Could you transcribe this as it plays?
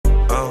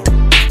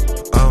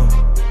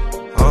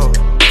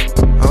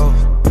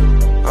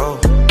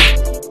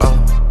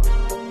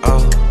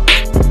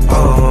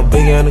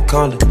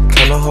anaconda,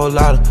 count a whole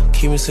lot of,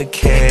 keep me some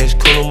cash,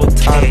 cool with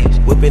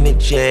Matata, whipping it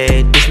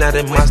jag, this not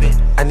a monster,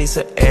 I need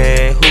some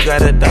air, who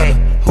got a dollar,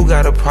 who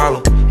got a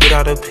problem, get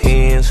all the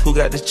pins, who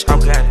got the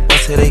chopper,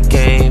 what's to the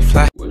game,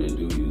 fly. What it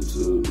do,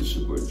 YouTube? It's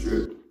your boy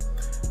Drip,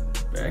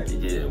 back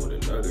again with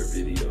another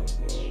video.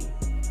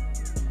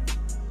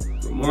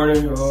 Good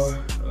morning, y'all.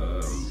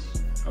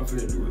 I'm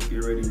finna do it,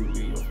 get ready with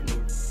me. I'm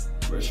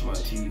finna brush my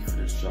teeth for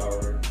the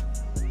shower.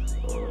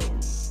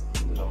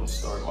 And I'm gonna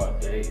start my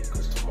day,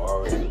 cause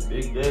tomorrow is a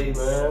big day,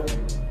 man.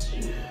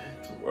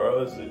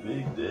 Tomorrow is a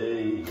big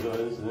day, you know what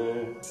I'm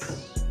saying?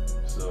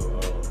 So,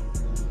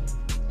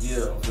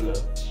 yeah, I'm finna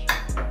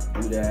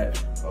do that.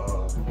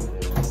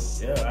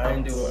 Yeah,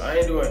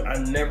 I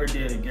never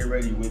did a get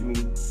ready with me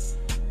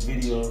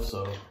video,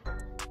 so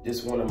this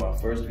is one of my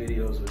first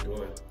videos we're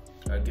doing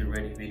a get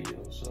ready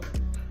video. So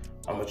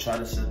I'm gonna try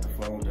to set the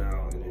phone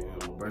down and then I'm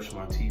gonna brush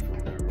my teeth or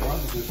whatever. I'll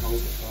just hold the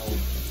phone.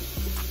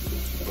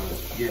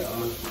 But yeah, I'm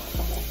gonna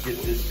get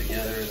this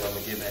together and I'm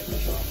gonna get back to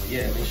y'all. But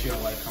yeah, make sure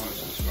y'all like, comment,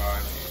 subscribe,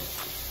 and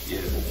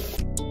yeah.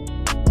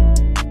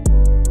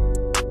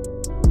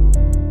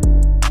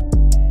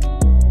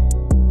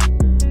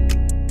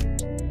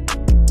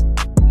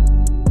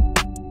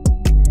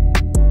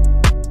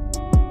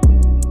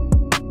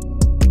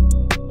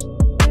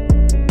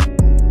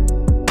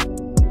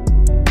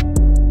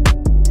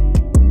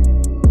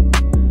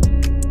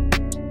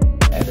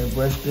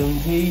 Brush them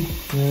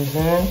teeth, you know what I'm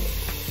saying?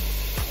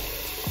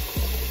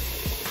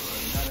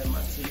 Now that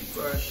my teeth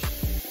brushed,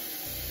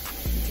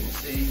 you can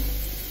see,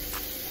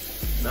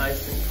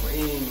 nice and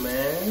clean,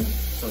 man.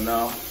 So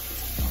now, I'm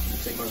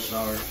gonna take my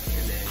shower,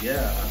 and then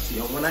yeah, I'll see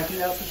y'all when I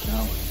get out the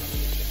shower.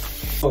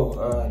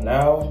 So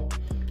now,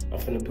 I'm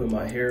finna put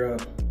my hair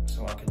up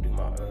so I can do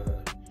my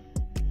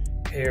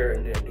hair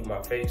and then do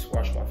my face,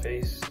 wash my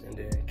face, and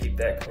then keep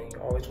that clean.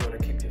 Always wanna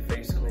keep your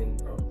face clean,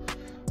 bro.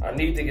 I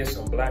need to get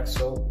some black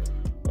soap.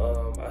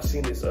 I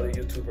seen this other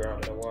YouTuber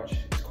out there I watch.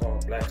 It's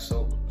called Black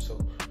Soap. So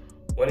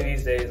one of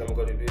these days I'm gonna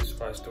go to the beauty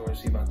supply store and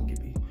see if I can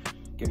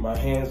get my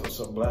hands on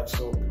some black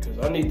soap, because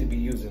I need to be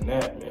using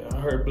that, man. I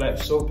heard black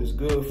soap is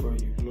good for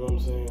you. You know what I'm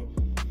saying?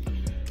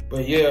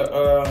 But yeah,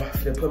 I'm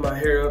gonna put my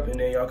hair up and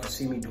then y'all can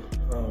see me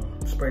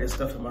spray the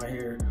stuff in my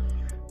hair.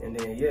 And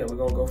then yeah, we're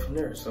gonna go from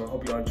there. So I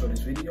hope y'all enjoy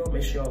this video.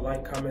 Make sure y'all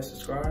like, comment,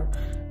 subscribe,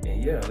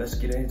 and yeah, let's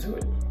get into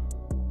it.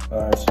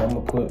 All right, so I'm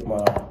gonna put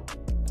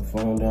the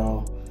phone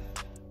down.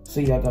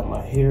 See, I got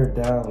my hair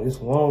down.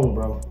 It's long,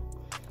 bro.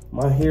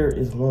 My hair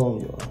is long,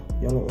 y'all.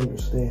 Y'all don't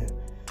understand.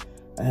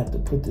 I have to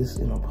put this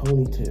in a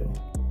ponytail.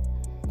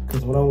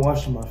 Because when I'm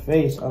washing my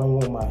face, I don't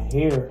want my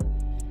hair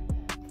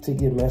to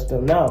get messed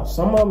up. Now,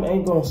 some of them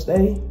ain't gonna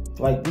stay,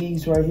 like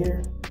these right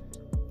here.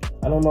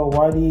 I don't know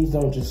why these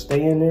don't just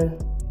stay in there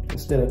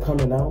instead of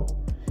coming out.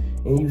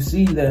 And you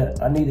see that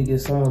I need to get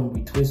some of them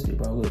be twisted,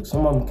 bro. Look,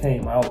 some of them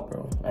came out,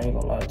 bro. I ain't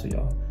gonna lie to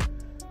y'all.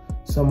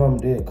 Some of them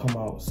did come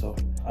out, so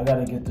I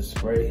gotta get the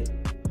spray.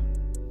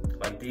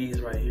 Like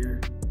these right here.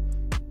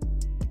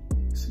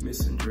 It's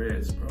missing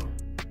dreads, bro.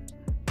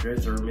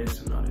 Dreads are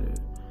missing out of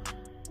it.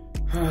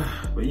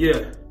 But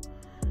yeah,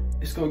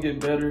 it's gonna get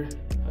better.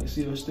 I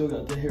see I still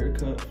got the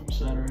haircut from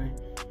Saturday.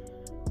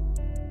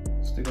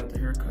 Still got the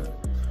haircut.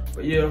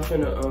 But yeah, I'm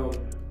finna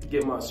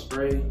get my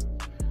spray.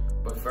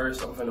 But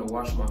first, I'm finna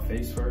wash my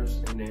face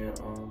first, and then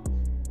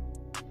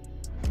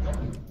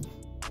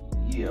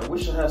yeah, I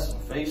wish I had some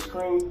face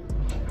cream.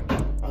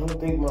 I don't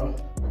think my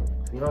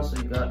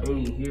fiance got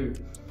any here,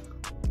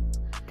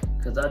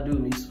 cause I do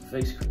need some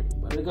face cream.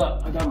 But I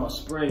got my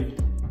spray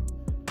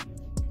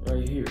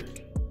right here.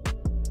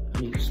 I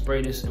need to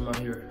spray this in my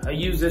hair. I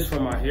use this for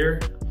my hair.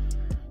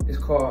 It's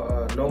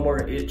called No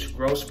More Itch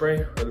Grow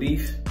Spray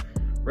Relief,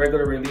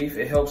 regular relief.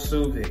 It helps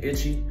soothe the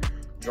itchy,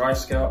 dry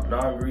scalp,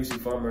 non-greasy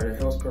foam, and it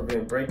helps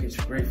prevent breakage.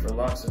 Great for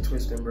locks and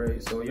twisting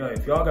braids. So yeah,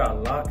 if y'all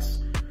got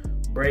locks,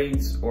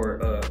 braids, or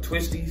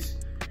twisties,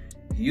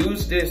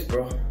 use this,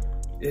 bro.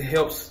 It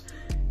helps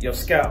your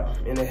scalp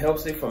and it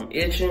helps it from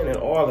itching and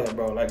all that,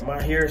 bro. Like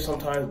my hair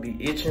sometimes be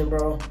itching,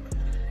 bro,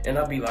 and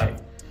I be like,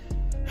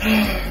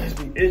 it's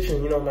be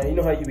itching, you know, man. You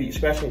know how you be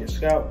scratching your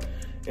scalp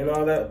and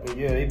all that, but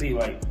yeah, it be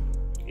like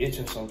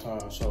itching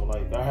sometimes. So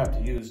like I have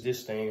to use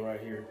this thing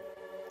right here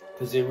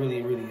because it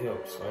really, really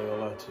helps. I ain't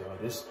gonna lie to y'all.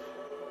 This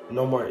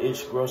No More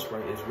Itch Grow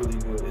Spray is really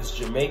good. It's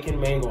Jamaican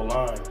mango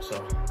lime,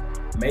 so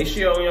make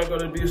sure y'all go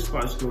to the beauty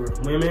supply store,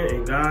 women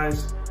and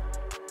guys.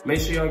 Make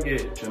sure y'all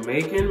get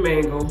Jamaican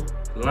mango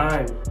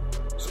lime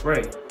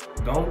spray.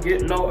 Don't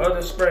get no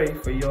other spray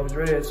for your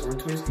dreads or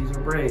twisties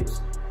or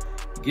braids.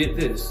 Get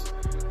this.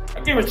 I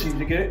give it to you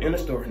to get it in the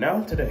store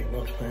now, today. No,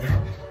 I'm just playing.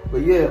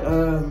 But yeah,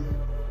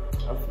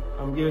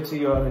 I'm giving it to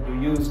y'all to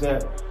use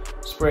that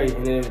spray,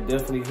 and it'll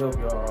definitely help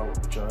y'all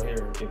with your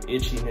hair, with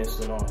itchiness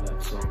and all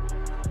that. So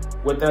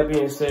with that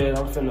being said,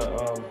 I'm trying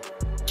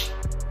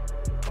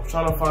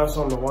to find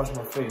something to wash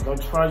my face. I'm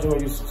probably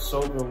gonna use some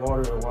soap and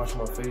water to wash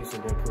my face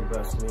and then put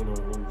Vaseline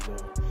on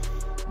it.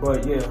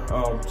 But yeah,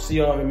 see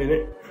y'all in a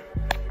minute.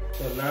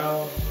 So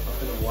now I'm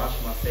gonna wash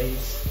my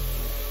face.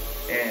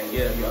 And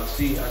yeah, y'all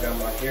see I got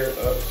my hair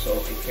up so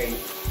it can't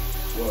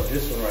Well,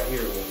 this one right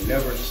here will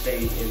never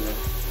stay in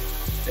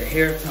the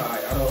hair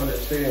tie. I don't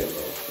understand,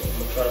 bro. So I'm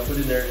gonna try to put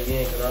it in there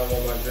again because I don't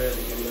want my dread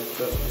to get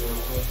messed up. You know what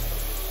I'm saying?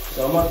 So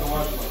I'm about to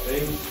wash my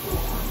face.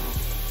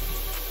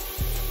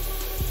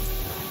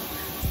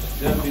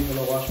 Definitely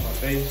gonna wash my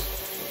face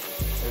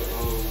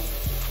and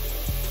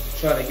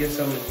try to get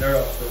some of the dirt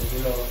off because, you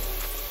know,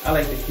 I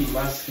like to keep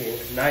my skin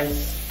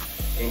nice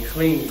and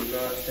clean, you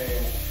know what I'm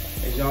saying?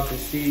 As y'all can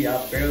see, I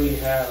barely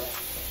have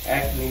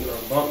acne or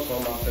bumps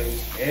on my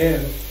face,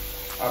 and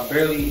I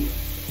barely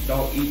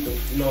don't eat the,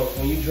 you know,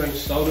 when you drink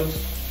sodas,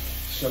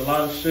 it's a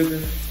lot of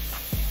sugar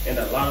and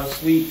a lot of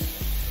sweets,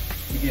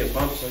 you get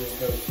bumps on your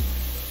face.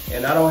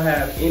 And I don't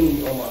have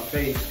any on my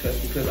face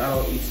because I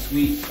don't eat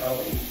sweets, I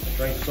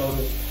drink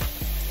sodas,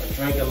 I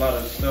drink a lot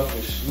of stuff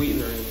with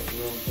sweetener in it, you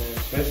know what I'm saying?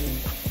 Especially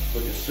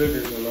with the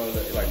sugars and all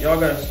that. Like, y'all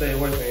gotta stay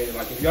away from it.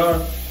 Like, if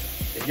y'all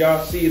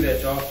see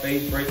that y'all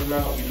face breaking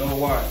out, you know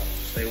why.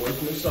 Stay away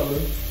from the soda,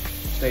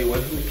 stay away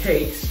from the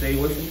cakes, stay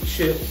away from the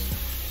chips,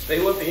 stay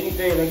away from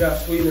anything that got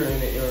sweetener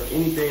in it or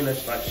anything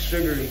that's like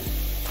sugary.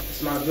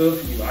 It's not good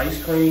for you. Ice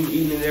cream,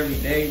 eating it every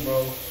day,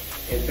 bro,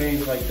 and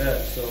things like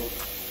that. So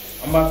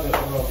I'm about to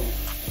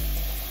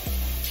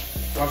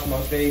wash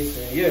my face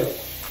and yeah,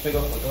 take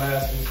off my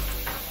glasses.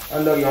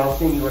 I know y'all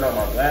seen me without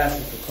my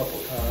glasses a couple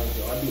times,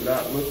 yo. I do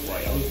not look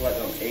right. I look like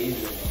I'm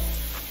Asian.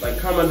 Like,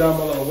 comment down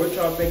below, what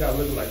y'all think I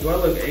look like? Do I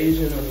look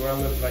Asian or do I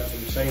look like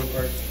the same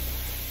person?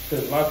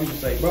 Because a lot of people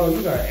say, bro,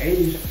 you got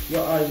Asian.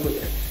 Your eyes look,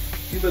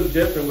 you look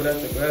different without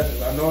the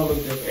glasses. I know I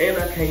look different. And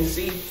I can't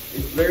see.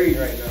 It's blurry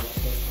right now.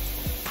 So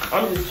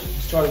I'm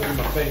just trying to do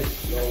my face,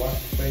 you know, wash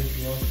the face,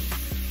 you know.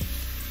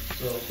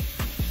 So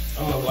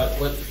I'm gonna like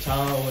wet the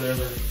towel or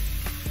whatever.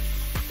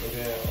 And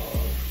then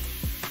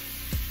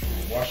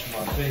wash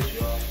my face,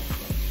 y'all.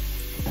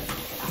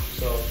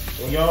 So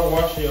when y'all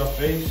washing your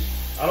face,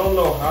 I don't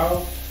know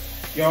how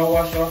y'all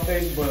wash your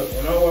face, but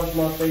when I wash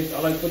my face, I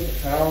like put the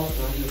towel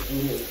and I just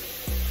do this.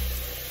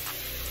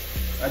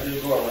 I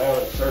just go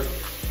around in circles.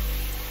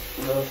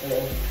 You know what I'm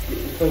saying? Get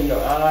between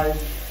your eyes,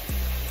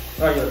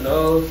 on your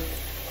nose,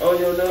 on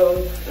your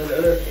nose,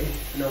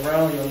 and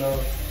around your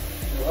nose.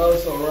 And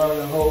also around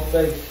the whole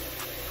face.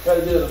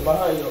 Gotta do it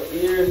behind your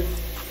ears,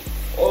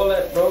 all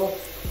that, bro.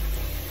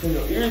 Cause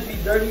your ears be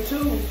dirty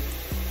too.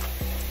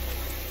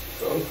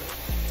 So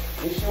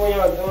make sure when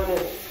y'all doing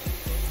it,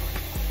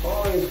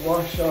 always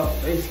wash your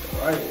face the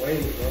right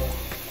way, bro.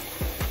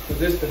 Cause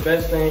this the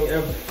best thing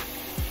ever.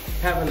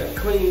 Having a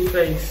clean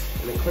face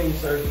and a clean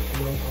surface, you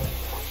know what I'm saying?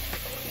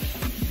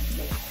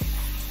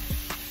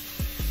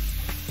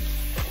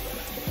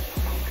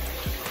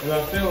 And I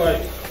feel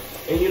like,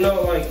 and you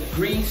know, like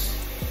grease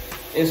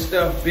and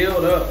stuff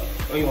build up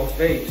on your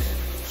face.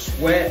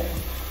 Sweat,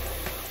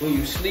 when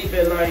you sleep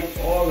at night,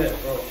 all that,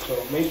 bro.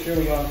 So make sure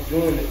y'all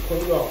doing it.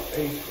 Clean your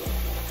face, bro.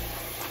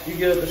 You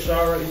get up the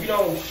shower. If you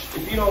don't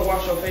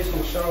wash your face in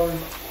the shower,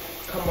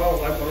 come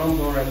out like what I'm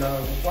doing right now.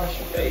 Just wash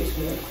your face,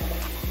 man.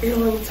 It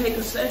don't even take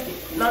a second,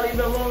 not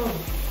even long.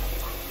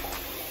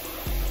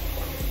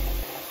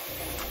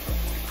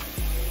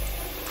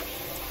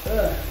 You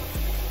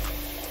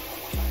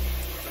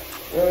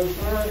know what I'm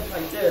saying?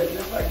 Like that,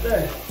 just like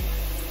that.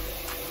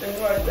 Just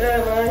like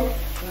that, man.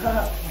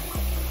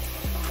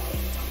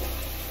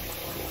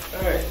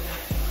 Alright,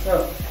 so,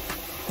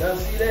 y'all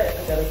see that? I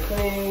got a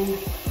clean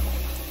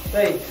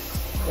face.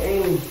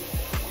 Clean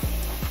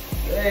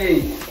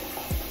face.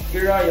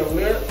 Get out your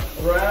lip,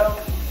 around,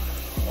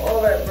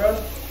 all that, bro.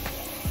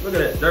 Look at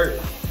that dirt.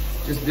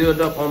 Just build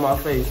up on my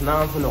face. Now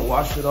I'm finna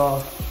wash it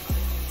off.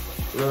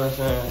 You know what I'm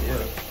saying?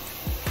 Yeah.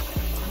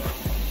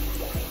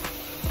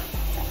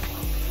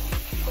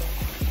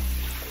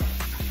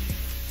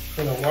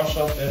 Gonna wash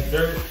off that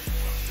dirt.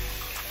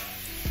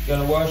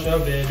 Gotta wash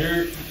off that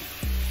dirt.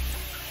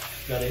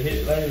 Gotta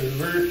hit like a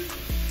revert.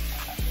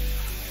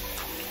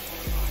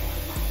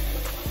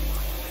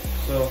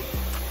 So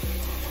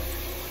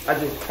I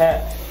just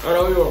pat. I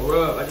don't even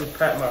rub. I just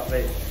pat my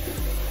face.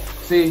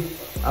 See,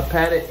 I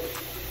pat it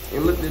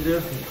and look at the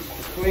difference.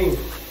 It's clean.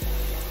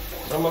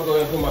 So I'm gonna go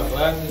ahead and put my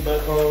glasses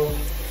back on.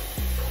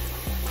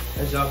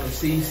 As y'all can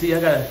see,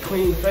 I got a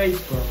clean face,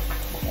 bro.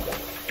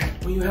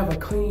 When you have a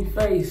clean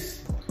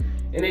face,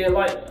 and then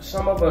like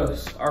some of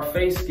us, our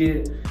face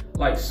get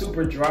like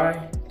super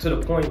dry to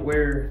the point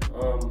where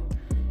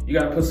you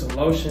gotta put some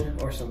lotion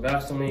or some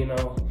Vaseline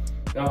on.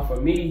 Now for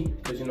me,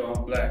 cause you know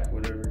I'm black,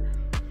 whatever,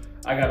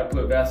 I gotta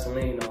put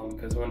Vaseline on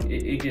because when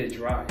it gets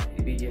dry,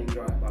 it be getting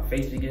dry. My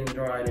face be getting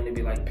dry and then it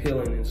be like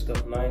peeling and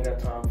stuff, and I ain't got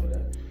time for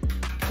that.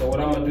 So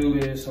what I'm gonna do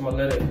is I'm gonna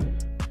let it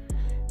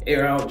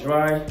air out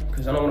dry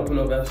because I don't wanna put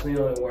no Vaseline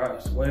on it where I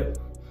sweat.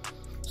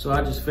 So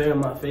I just fan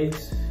my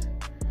face.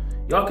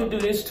 Y'all can do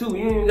this too.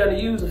 You ain't even gotta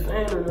use a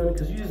fan or nothing,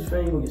 because you use a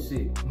fan, you're gonna get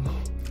sick.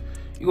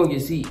 You're gonna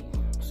get sick.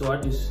 So I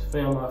just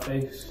fan my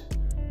face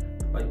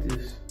like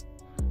this.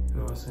 You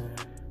know what I'm saying?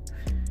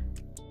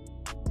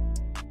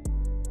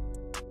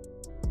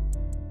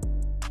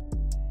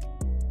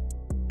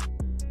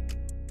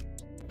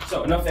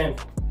 So enough fan.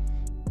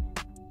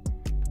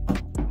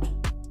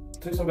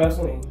 Take some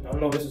Vaseline. I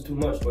don't know if this is too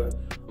much, but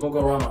I'm gonna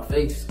go around my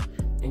face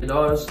and get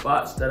all the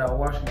spots that I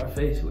washed my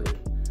face with.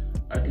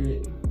 I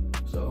did.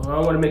 So I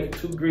don't want to make it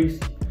too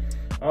greasy.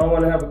 I don't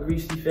want to have a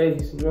greasy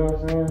face, you know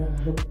what I'm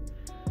saying?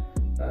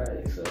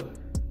 Alright, so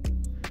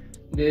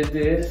did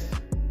this.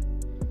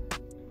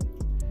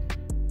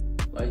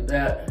 Like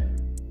that.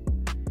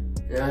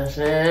 You know what I'm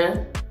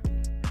saying?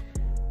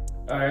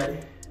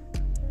 Alright.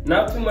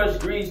 Not too much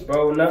grease,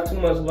 bro. Not too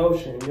much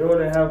lotion. You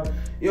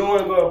don't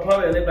want to go to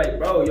public and they be like,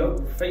 bro, your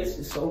face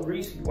is so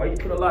greasy. Why you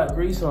put a lot of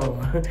grease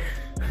on?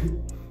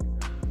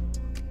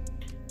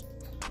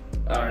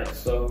 Alright,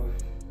 so.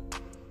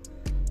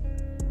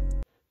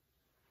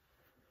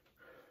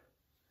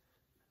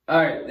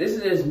 Alright, this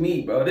is just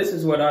me, bro. This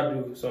is what I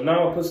do. So now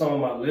I'm gonna put some on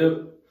my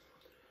lip.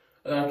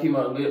 I gotta keep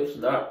my lips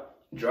not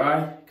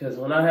dry. Because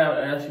when I have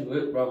an ashy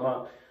lip,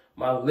 bro,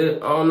 my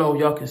lip, I don't know if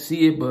y'all can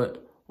see it,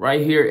 but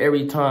right here,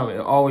 every time, it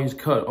always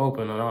cut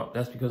open.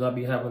 That's because I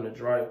be having to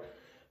dry,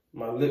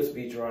 my lips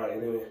be dry.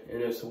 And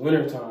it's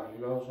winter time,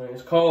 you know what I'm saying?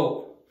 It's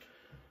cold.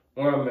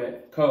 Where I'm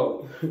at,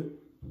 cold.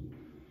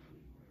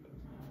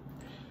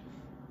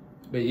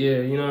 But yeah,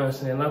 you know what I'm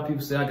saying? A lot of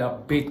people say I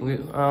got big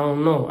lips. I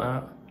don't know.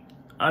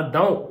 I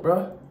don't,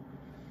 bro.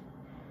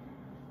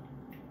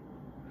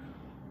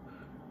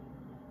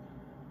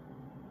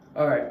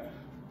 All right.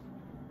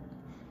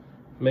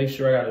 Make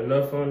sure I got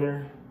enough on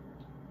there.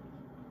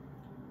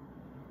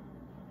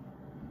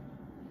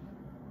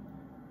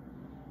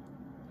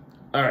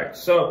 All right,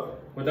 so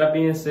with that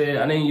being said,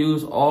 I didn't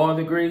use all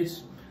the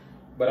grease,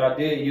 but I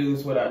did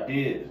use what I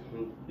did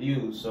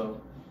use,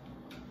 so.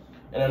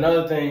 And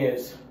another thing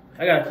is,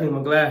 I gotta clean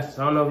my glasses.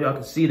 I don't know if y'all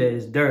can see that,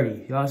 it's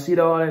dirty. Y'all see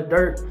all that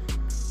dirt?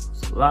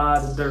 It's a lot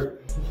of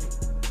dirt.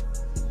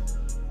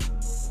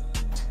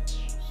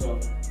 So,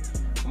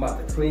 I'm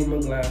about to clean my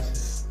glasses.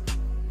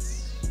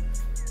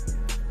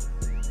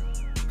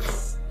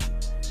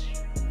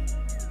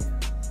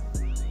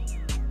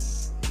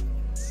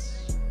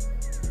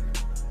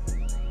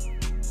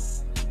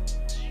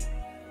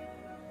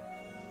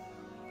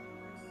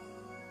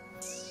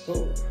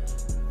 Oh.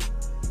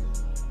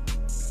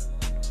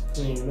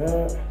 Clean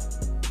that.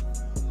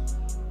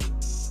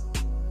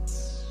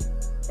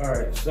 All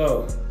right,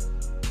 so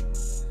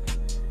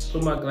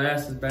put my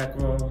glasses back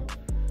on.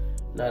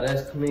 Now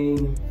that's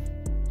clean.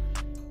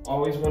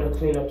 Always want to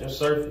clean up your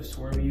surface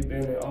wherever you've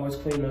been. Always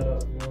clean that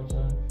up, you know what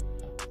I'm saying?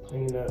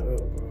 Clean that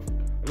up, bro.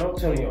 And I'm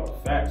telling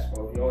y'all facts,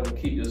 bro. You want to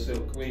keep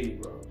yourself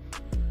clean, bro.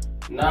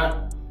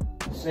 Not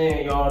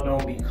saying y'all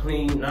don't be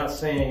clean, not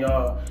saying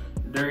y'all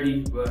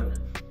dirty, but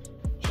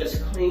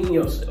just clean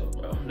yourself,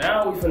 bro.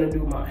 Now we finna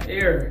do my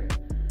hair.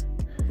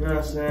 You know what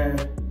I'm saying?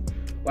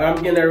 While I'm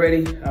getting that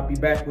ready, I'll be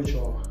back with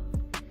y'all.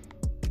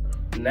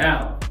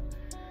 Now,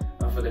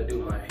 I'm finna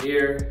do my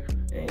hair,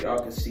 and y'all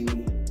can see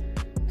me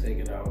take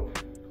it out.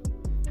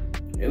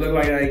 It look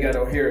like I ain't got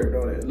no hair,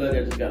 don't it? Look,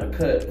 I just got a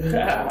cut.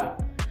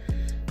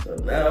 So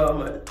now I'm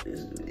gonna do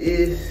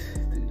this,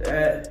 do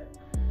that.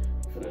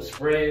 I'm finna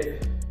spray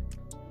it.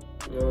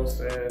 You know what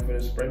I'm saying? I'm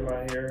finna spray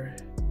my hair.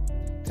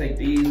 Take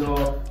these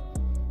off.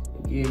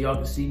 Yeah, y'all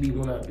can see me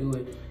when I do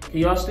it. Can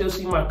y'all still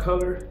see my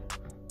color?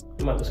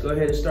 I'm about to go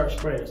ahead and start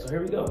spraying. So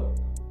here we go.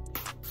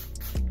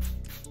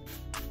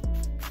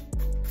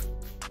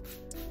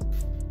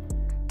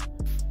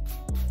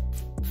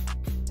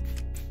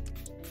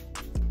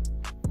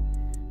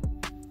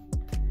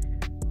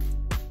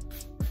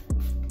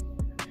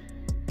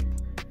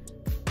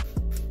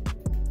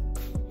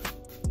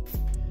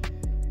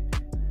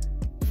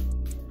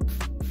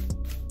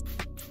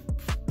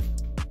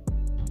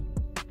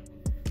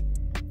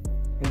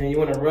 And then you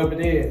want to rub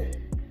it in.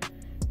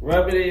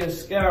 Rub it in your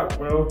scalp,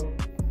 bro.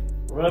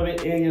 Rub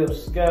it in your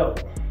scalp.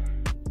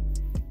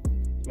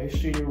 Make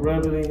sure you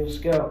rub it in your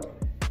scalp.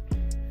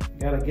 You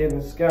gotta get in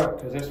the scalp,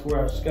 because that's where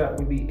our scalp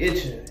would be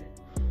itching.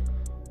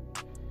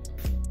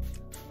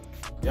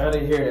 Y'all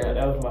didn't hear that.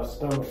 That was my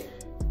stomach.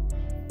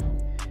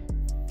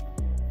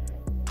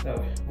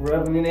 So,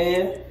 rubbing it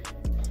in.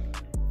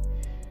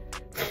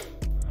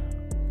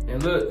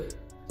 And look.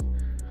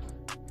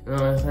 You know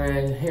what I'm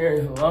saying? Hair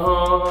is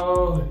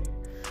long.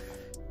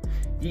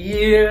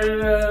 Yeah.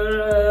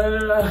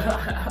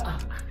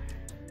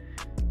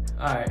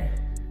 Alright.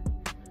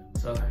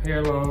 So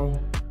hair long.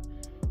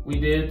 We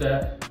did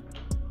that.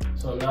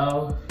 So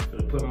now I'm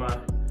gonna put my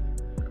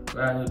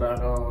glasses back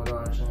on, you know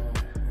what I'm saying?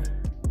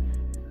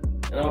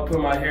 And I'm gonna put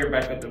my hair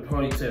back up the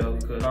ponytail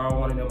because I don't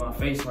want it in my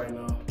face right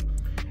now.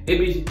 I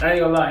ain't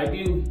gonna lie,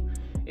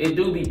 it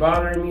do be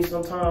bothering me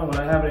sometimes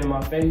when I have it in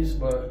my face,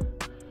 but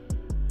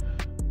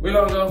we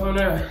gonna go from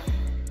there.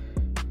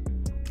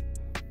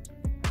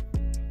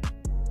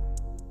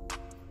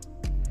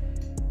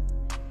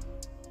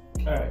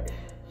 Alright,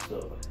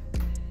 so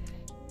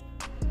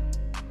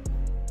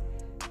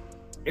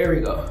here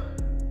we go.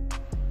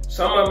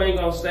 Some of them ain't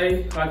gonna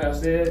stay, like I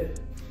said.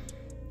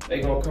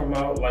 They gonna come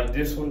out like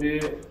this one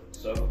did,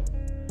 so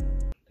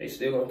they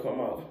still gonna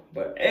come out.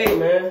 But hey,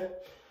 man,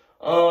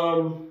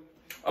 I'm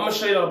gonna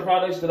show you the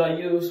products that I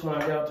use when I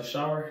get out the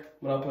shower,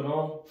 when I put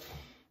on.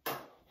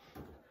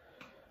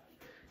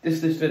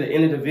 This is for the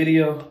end of the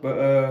video,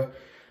 but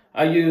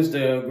I use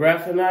the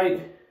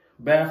Graphenite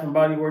Bath and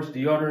Body Works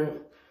deodorant.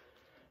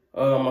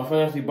 My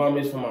family bought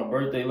me this for my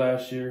birthday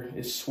last year.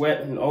 It's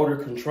sweat and odor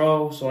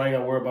control, so I ain't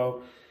gotta worry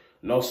about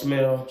no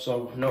smell.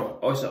 So no,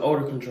 it's an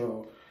odor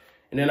control.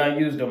 And then I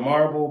use the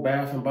Marble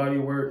Bath and Body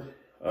Works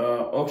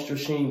Ultra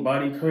Sheen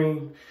Body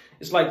Cream.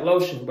 It's like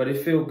lotion, but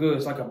it feels good.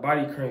 It's like a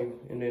body cream,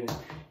 and then it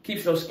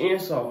keeps your skin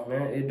soft,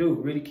 man. It do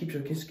really keeps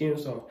your skin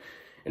soft.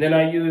 And then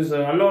I use,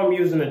 I know I'm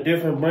using a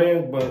different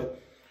brand,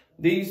 but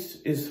these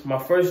is my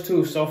first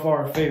two so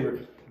far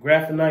favorite.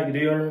 Graphenite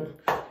deodorant,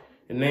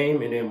 the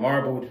name, and then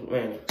Marble,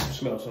 man, it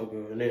smells so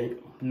good. And then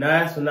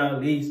last but not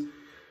least,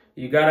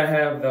 you gotta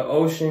have the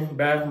Ocean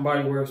Bath and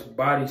Body Works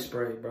body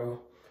spray, bro.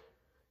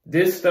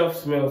 This stuff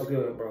smells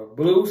good, bro.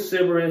 Blue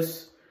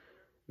Sybaris,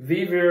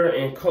 Vivir,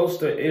 and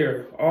Coastal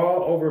Air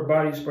all over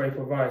body spray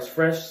provides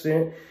fresh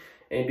scent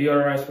and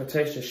deodorized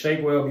protection.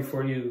 Shake well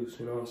before use.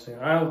 You know what I'm saying?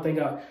 I don't think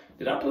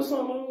did I put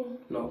something on?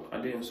 No, I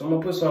didn't. So I'm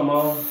gonna put something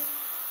on.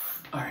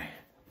 All right.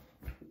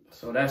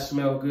 So that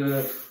smells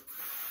good.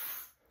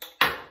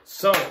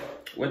 So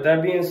with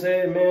that being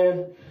said,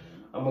 man,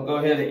 I'm gonna go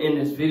ahead and end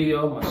this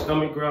video. My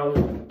stomach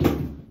growling.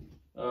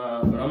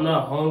 But I'm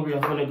not hungry.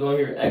 I'm gonna go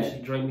here and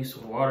actually drink me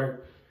some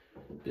water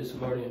this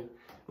morning,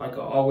 like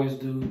I always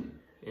do.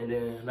 And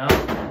then now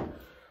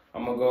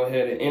I'm gonna go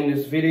ahead and end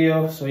this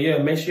video. So yeah,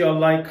 make sure y'all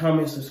like,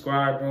 comment,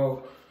 subscribe,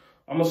 bro.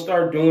 I'm gonna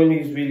start doing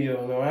these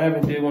videos. You know, I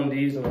haven't did one of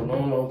these in a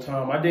long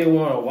time. I did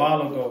one a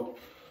while ago.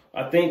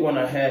 I think when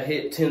I had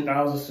hit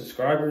 10,000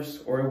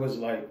 subscribers, or it was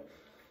like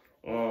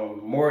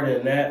more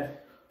than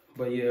that.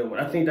 But yeah,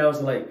 I think that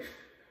was like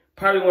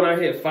probably when I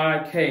hit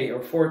 5K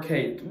or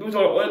 4K. It was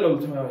on one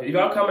of them times.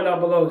 Y'all comment down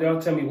below.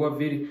 Y'all tell me what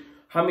video,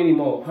 how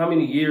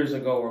many years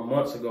ago or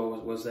months ago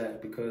was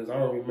that? Because I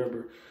don't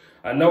remember.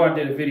 I know I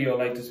did a video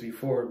like this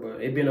before,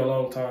 but it's been a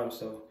long time.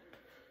 So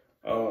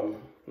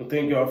well,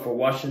 thank y'all for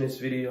watching this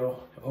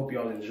video. I hope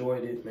y'all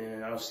enjoyed it,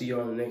 man. I'll see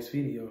y'all in the next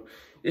video.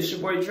 It's your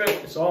boy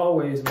Drip. As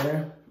always,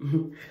 man.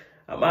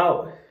 I'm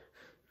out.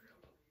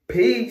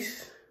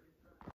 Peace.